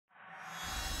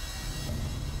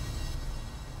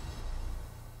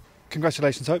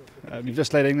Congratulations, Hope. You've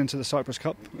just led England to the Cyprus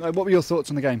Cup. What were your thoughts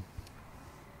on the game?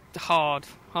 Hard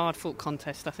fought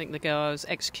contest. I think the girls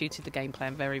executed the game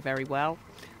plan very, very well.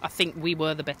 I think we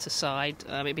were the better side.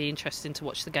 It'd be interesting to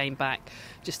watch the game back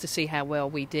just to see how well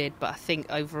we did, but I think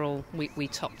overall we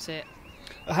topped it.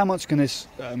 How much can this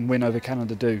win over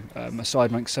Canada do, a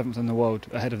side ranked 7th in the world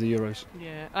ahead of the Euros?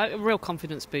 Yeah, a real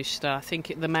confidence booster. I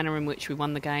think the manner in which we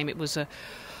won the game, it was a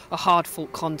hard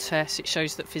fought contest. It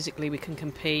shows that physically we can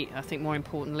compete. I think more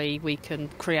importantly we can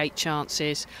create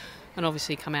chances and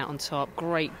obviously come out on top.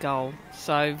 Great goal,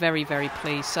 so very, very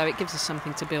pleased. So it gives us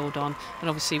something to build on, and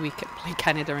obviously we play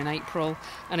Canada in April,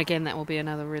 and again that will be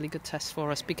another really good test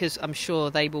for us, because I'm sure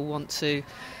they will want to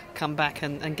come back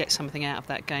and get something out of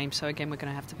that game. So again, we're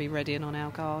going to have to be ready and on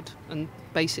our guard and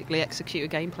basically execute a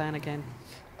game plan again.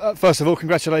 First of all,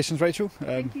 congratulations, Rachel.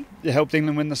 Thank you. You helped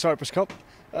England win the Cyprus Cup.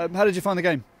 How did you find the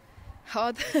game?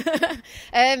 Hard.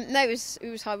 No, it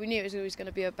was hard. We knew it was always going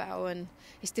to be a battle, and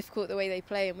it's difficult the way they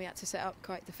play, and we had to set up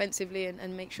quite defensively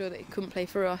and make sure that it couldn't play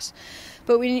for us.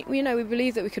 But we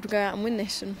believe that we could go out and win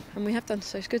this, and we have done,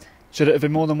 so it's good. Should it have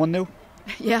been more than 1-0?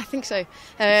 Yeah, I think so.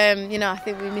 I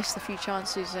think we missed a few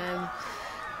chances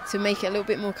to make it a little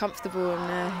bit more comfortable,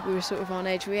 and we were sort of on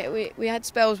edge. We had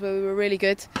spells where we were really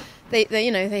good.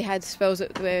 They had spells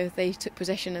where they took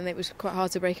possession, and it was quite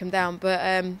hard to break them down.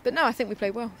 But no, I think we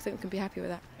played well. I think we can be happy with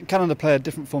that. Canada play a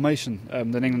different formation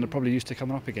than England are probably used to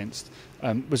coming up against.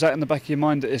 Was that in the back of your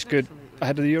mind that it's good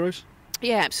ahead of the Euros?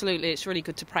 Yeah, absolutely. It's really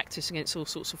good to practice against all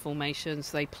sorts of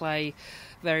formations. They play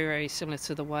very, very similar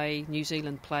to the way New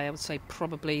Zealand play. I would say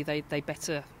probably they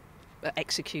better at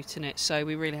executing it. So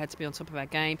we really had to be on top of our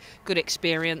game. Good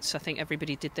experience. I think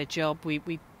everybody did their job. We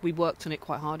worked on it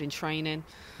quite hard in training.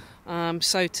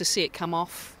 So to see it come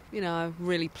off,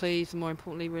 really pleased, and more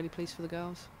importantly, really pleased for the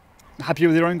girls. Happy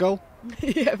with your own goal?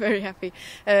 Yeah, very happy.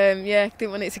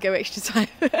 Didn't want it to go extra time.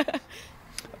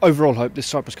 Overall, Hope, this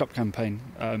Cyprus Cup campaign,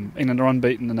 England are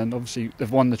unbeaten, and then obviously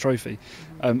they've won the trophy.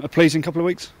 A pleasing couple of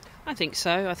weeks? I think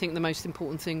so. I think the most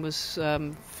important thing was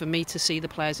for me to see the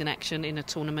players in action in a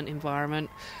tournament environment.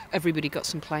 Everybody got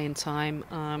some playing time.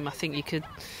 I think you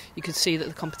could see that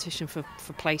the competition for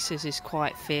places is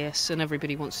quite fierce, and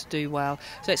everybody wants to do well.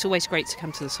 So it's always great to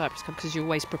come to the Cyprus Cup, because you're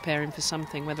always preparing for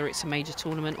something, whether it's a major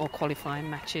tournament or qualifying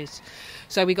matches.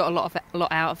 So we got a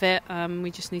lot out of it.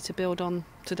 We just need to build on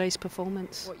today's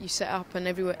performance. What you set up, and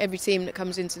every team that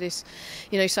comes into this,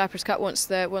 Cyprus Cup wants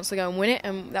to go and win it,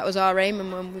 and that was our aim,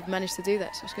 and we've managed to do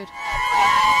that, so it's good.